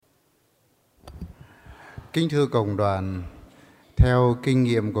Kính thưa cộng đoàn, theo kinh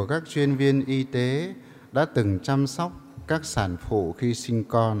nghiệm của các chuyên viên y tế đã từng chăm sóc các sản phụ khi sinh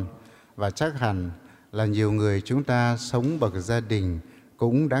con, và chắc hẳn là nhiều người chúng ta sống bậc gia đình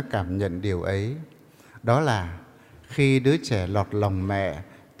cũng đã cảm nhận điều ấy. Đó là khi đứa trẻ lọt lòng mẹ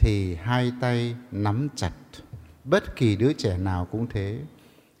thì hai tay nắm chặt. Bất kỳ đứa trẻ nào cũng thế.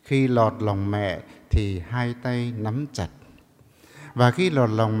 Khi lọt lòng mẹ thì hai tay nắm chặt. Và khi lọt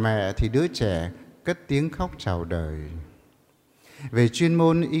lòng mẹ thì đứa trẻ cất tiếng khóc chào đời. Về chuyên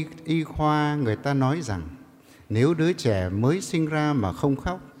môn y khoa, người ta nói rằng nếu đứa trẻ mới sinh ra mà không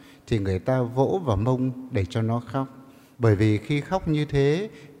khóc thì người ta vỗ vào mông để cho nó khóc. Bởi vì khi khóc như thế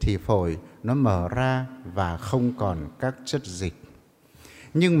thì phổi nó mở ra và không còn các chất dịch.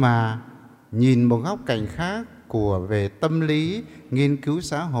 Nhưng mà nhìn một góc cạnh khác về tâm lý, nghiên cứu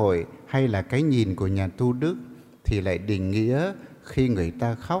xã hội hay là cái nhìn của nhà tu đức thì lại định nghĩa khi người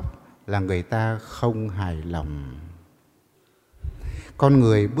ta khóc là người ta không hài lòng. Con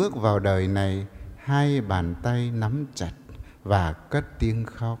người bước vào đời này, hai bàn tay nắm chặt và cất tiếng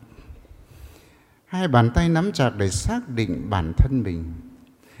khóc. Hai bàn tay nắm chặt để xác định bản thân mình,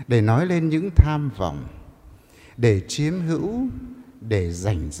 để nói lên những tham vọng, để chiếm hữu, để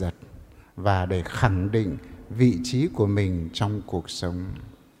giành giật và để khẳng định vị trí của mình trong cuộc sống.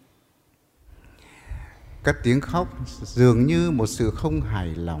 Cất tiếng khóc dường như một sự không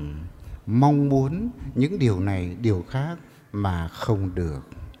hài lòng, mong muốn những điều này, điều khác mà không được.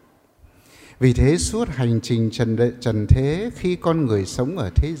 Vì thế suốt hành trình trần thế, khi con người sống ở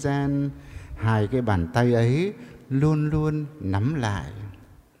thế gian, hai cái bàn tay ấy luôn luôn nắm lại.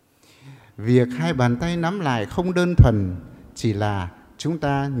 Việc hai bàn tay nắm lại không đơn thuần chỉ là chúng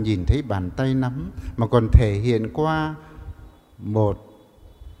ta nhìn thấy bàn tay nắm, mà còn thể hiện qua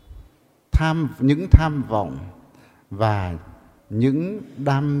những tham vọng và những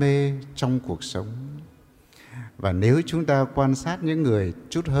đam mê trong cuộc sống. Và nếu chúng ta quan sát những người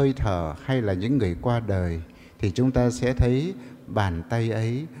chút hơi thở hay là những người qua đời thì chúng ta sẽ thấy bàn tay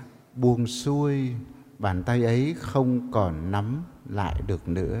ấy buông xuôi, bàn tay ấy không còn nắm lại được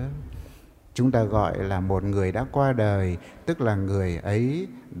nữa. Chúng ta gọi là một người đã qua đời, tức là người ấy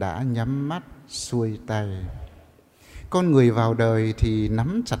đã nhắm mắt xuôi tay. Con người vào đời thì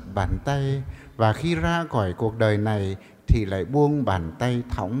nắm chặt bàn tay, và khi ra khỏi cuộc đời này thì lại buông bàn tay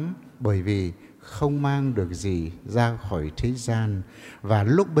thõng, bởi vì không mang được gì ra khỏi thế gian. Và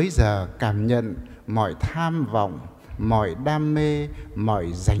lúc bấy giờ cảm nhận mọi tham vọng, mọi đam mê,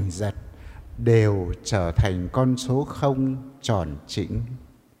 mọi giành giật đều trở thành con số không tròn chỉnh.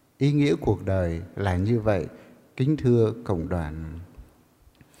 Ý nghĩa cuộc đời là như vậy, kính thưa cộng đoàn.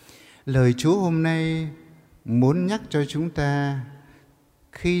 Lời Chúa hôm nay muốn nhắc cho chúng ta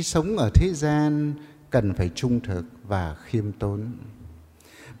khi sống ở thế gian cần phải trung thực và khiêm tốn.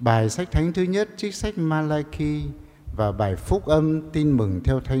 Bài sách thánh thứ nhất trích sách Malaki và bài phúc âm tin mừng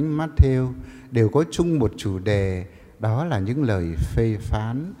theo Thánh Matthew đều có chung một chủ đề, đó là những lời phê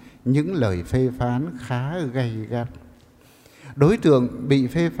phán, những lời phê phán khá gay gắt. Đối tượng bị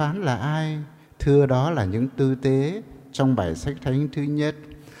phê phán là ai? Thưa, đó là những tư tế trong bài sách thánh thứ nhất.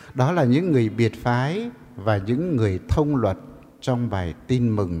 Đó là những người biệt phái và những người thông luật trong bài tin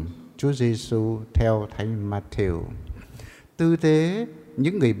mừng Chúa Giêsu theo Thánh Matthew. Tư tế,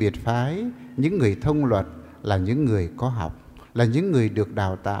 những người biệt phái, những người thông luật là những người có học, là những người được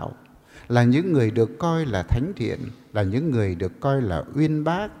đào tạo, là những người được coi là thánh thiện, là những người được coi là uyên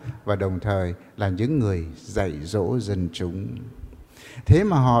bác và đồng thời là những người dạy dỗ dân chúng. Thế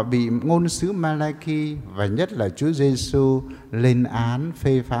mà họ bị ngôn sứ Malaki và nhất là Chúa Giêsu lên án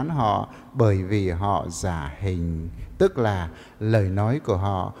phê phán họ bởi vì họ giả hình, tức là lời nói của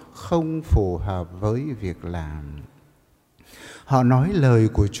họ không phù hợp với việc làm. Họ nói lời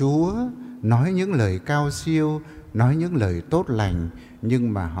của Chúa, nói những lời cao siêu, nói những lời tốt lành,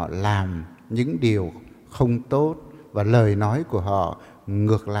 nhưng mà họ làm những điều không tốt và lời nói của họ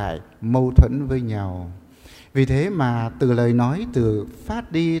ngược lại mâu thuẫn với nhau. Vì thế mà từ lời nói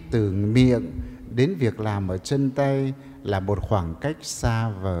phát đi từ miệng đến việc làm ở chân tay là một khoảng cách xa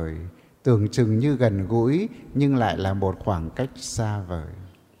vời, tưởng chừng như gần gũi nhưng lại là một khoảng cách xa vời.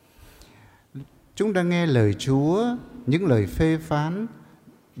 Chúng ta nghe lời Chúa, những lời phê phán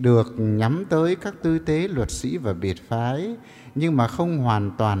được nhắm tới các tư tế, luật sĩ và biệt phái, nhưng mà không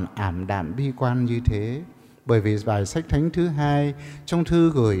hoàn toàn ảm đạm bi quan như thế. Bởi vì bài sách thánh thứ hai trong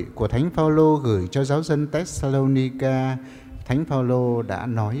thư gửi của Thánh Phaolô gửi cho giáo dân Thessalonica, Thánh Phaolô đã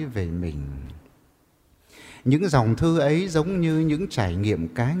nói về mình. Những dòng thư ấy giống như những trải nghiệm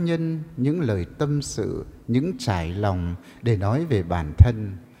cá nhân, những lời tâm sự, những trải lòng để nói về bản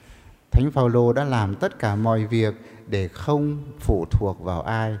thân. Thánh Phaolô đã làm tất cả mọi việc để không phụ thuộc vào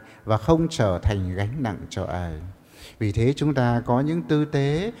ai và không trở thành gánh nặng cho ai. Vì thế chúng ta có những tư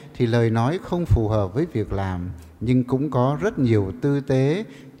tế thì lời nói không phù hợp với việc làm, nhưng cũng có rất nhiều tư tế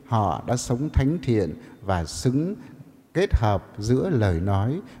họ đã sống thánh thiện và xứng kết hợp giữa lời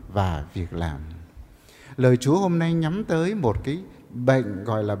nói và việc làm. Lời Chúa hôm nay nhắm tới một cái bệnh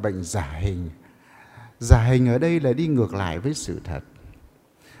gọi là bệnh giả hình. Giả hình ở đây là đi ngược lại với sự thật.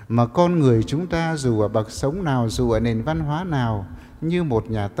 Mà con người chúng ta dù ở bậc sống nào, dù ở nền văn hóa nào, như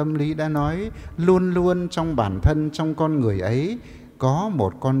một nhà tâm lý đã nói, luôn luôn trong bản thân, trong con người ấy có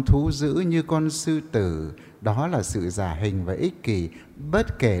một con thú dữ như con sư tử. Đó là sự giả hình và ích kỷ,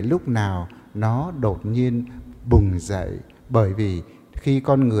 bất kể lúc nào nó đột nhiên bùng dậy. Bởi vì khi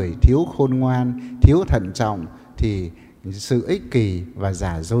con người thiếu khôn ngoan, thiếu thận trọng thì sự ích kỷ và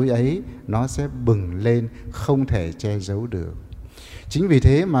giả dối ấy nó sẽ bừng lên, không thể che giấu được. Chính vì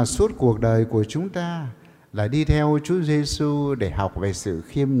thế mà suốt cuộc đời của chúng ta là đi theo Chúa Giêsu để học về sự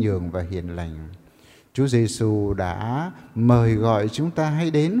khiêm nhường và hiền lành. Chúa Giêsu đã mời gọi chúng ta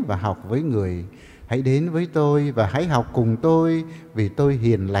hãy đến và học với người. Hãy đến với tôi và hãy học cùng tôi, vì tôi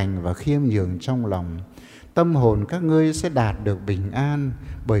hiền lành và khiêm nhường trong lòng. Tâm hồn các ngươi sẽ đạt được bình an,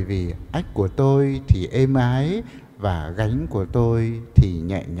 bởi vì ách của tôi thì êm ái và gánh của tôi thì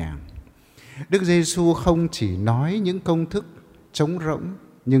nhẹ nhàng. Đức Giêsu không chỉ nói những công thức trống rỗng,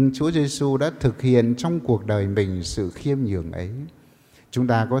 nhưng Chúa Giêsu đã thực hiện trong cuộc đời mình sự khiêm nhường ấy. Chúng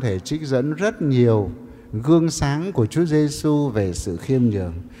ta có thể trích dẫn rất nhiều gương sáng của Chúa Giêsu về sự khiêm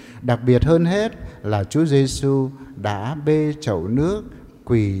nhường. Đặc biệt hơn hết là Chúa Giêsu đã bê chậu nước,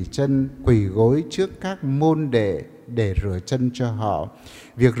 quỳ gối trước các môn đệ để rửa chân cho họ.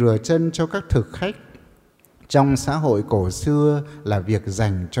 Việc rửa chân cho các thực khách trong xã hội cổ xưa là việc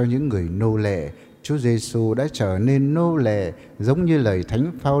dành cho những người nô lệ. Chúa Giêsu đã trở nên nô lệ, giống như lời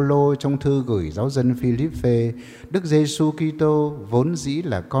Thánh Phaolô trong thư gửi giáo dân Philippe. Đức Giêsu Kitô vốn dĩ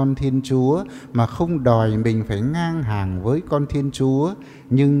là con Thiên Chúa mà không đòi mình phải ngang hàng với con Thiên Chúa,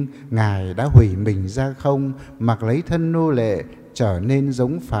 nhưng Ngài đã hủy mình ra không, mặc lấy thân nô lệ, trở nên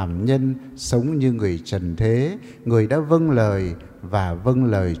giống phàm nhân, sống như người trần thế. Người đã vâng lời và vâng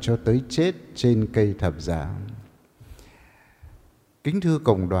lời cho tới chết trên cây thập giá. Kính thưa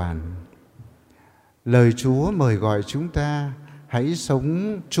cộng đoàn, lời Chúa mời gọi chúng ta hãy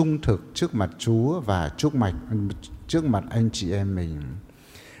sống trung thực trước mặt Chúa và trước mặt anh chị em mình.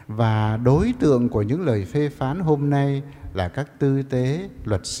 Và đối tượng của những lời phê phán hôm nay là các tư tế,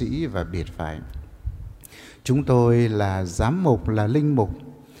 luật sĩ và biệt phái. Chúng tôi là giám mục, là linh mục,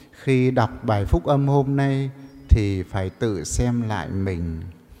 khi đọc bài phúc âm hôm nay thì phải tự xem lại mình.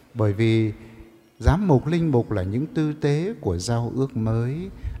 Bởi vì giám mục, linh mục là những tư tế của giao ước mới,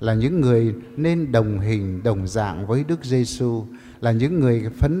 là những người nên đồng hình, đồng dạng với Đức Giêsu, là những người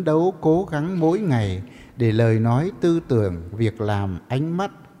phấn đấu cố gắng mỗi ngày để lời nói, tư tưởng, việc làm, ánh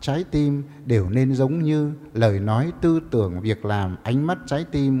mắt, trái tim đều nên giống như lời nói, tư tưởng, việc làm, ánh mắt, trái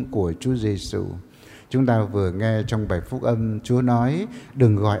tim của Chúa Giêsu. Chúng ta vừa nghe trong bài phúc âm, Chúa nói: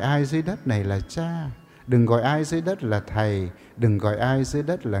 đừng gọi ai dưới đất này là cha, đừng gọi ai dưới đất là thầy, đừng gọi ai dưới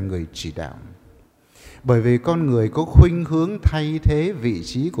đất là người chỉ đạo. Bởi vì con người có khuynh hướng thay thế vị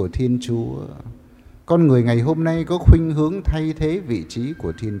trí của Thiên Chúa. Con người ngày hôm nay có khuynh hướng thay thế vị trí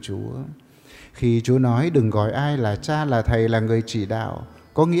của Thiên Chúa. Khi Chúa nói đừng gọi ai là cha, là thầy, là người chỉ đạo,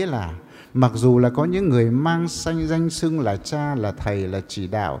 có nghĩa là mặc dù là có những người mang danh xưng là cha, là thầy, là chỉ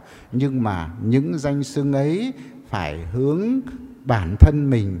đạo, nhưng mà những danh xưng ấy phải hướng bản thân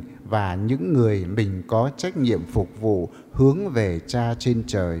mình và những người mình có trách nhiệm phục vụ hướng về Cha trên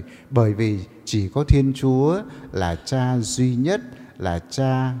trời. Bởi vì chỉ có Thiên Chúa là Cha duy nhất, là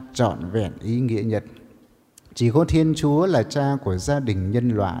Cha trọn vẹn ý nghĩa nhất. Chỉ có Thiên Chúa là Cha của gia đình nhân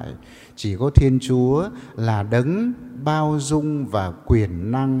loại. Chỉ có Thiên Chúa là đấng bao dung và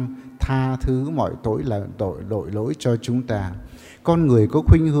quyền năng tha thứ mọi tội lỗi cho chúng ta. Con người có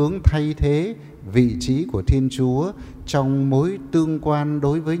khuynh hướng thay thế vị trí của Thiên Chúa trong mối tương quan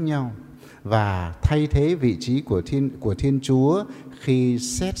đối với nhau, và thay thế vị trí của Thiên Chúa khi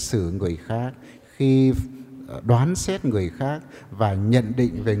xét xử người khác, khi đoán xét người khác và nhận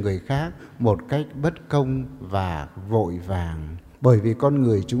định về người khác một cách bất công và vội vàng. Bởi vì con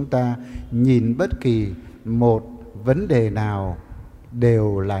người chúng ta nhìn bất kỳ một vấn đề nào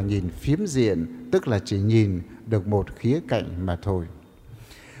đều là nhìn phiếm diện, tức là chỉ nhìn được một khía cạnh mà thôi.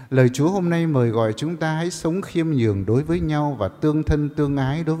 Lời Chúa hôm nay mời gọi chúng ta hãy sống khiêm nhường đối với nhau và tương thân tương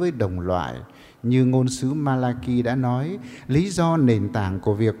ái đối với đồng loại. Như ngôn sứ Malaki đã nói, lý do nền tảng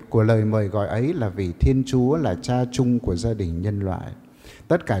của lời mời gọi ấy là vì Thiên Chúa là Cha chung của gia đình nhân loại.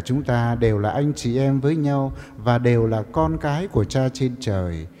 Tất cả chúng ta đều là anh chị em với nhau và đều là con cái của Cha trên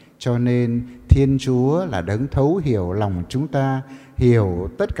trời. Cho nên Thiên Chúa là đấng thấu hiểu lòng chúng ta, hiểu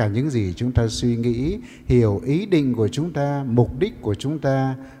tất cả những gì chúng ta suy nghĩ, hiểu ý định của chúng ta, mục đích của chúng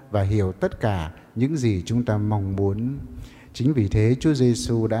ta, và hiểu tất cả những gì chúng ta mong muốn. Chính vì thế Chúa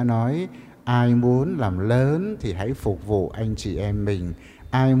Giêsu đã nói: ai muốn làm lớn thì hãy phục vụ anh chị em mình.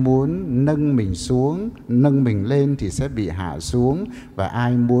 Ai muốn nâng mình xuống, nâng mình lên thì sẽ bị hạ xuống. Và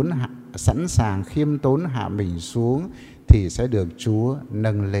ai muốn sẵn sàng khiêm tốn hạ mình xuống thì sẽ được Chúa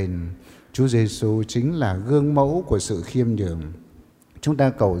nâng lên. Chúa Giêsu chính là gương mẫu của sự khiêm nhường. Chúng ta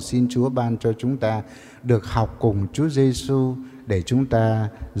cầu xin Chúa ban cho chúng ta được học cùng Chúa Giêsu để chúng ta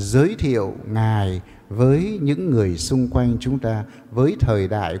giới thiệu Ngài với những người xung quanh chúng ta, với thời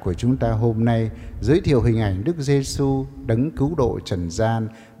đại của chúng ta hôm nay, giới thiệu hình ảnh Đức Giêsu, đấng cứu độ trần gian,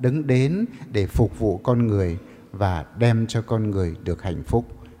 đấng đến để phục vụ con người và đem cho con người được hạnh phúc.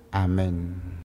 Amen.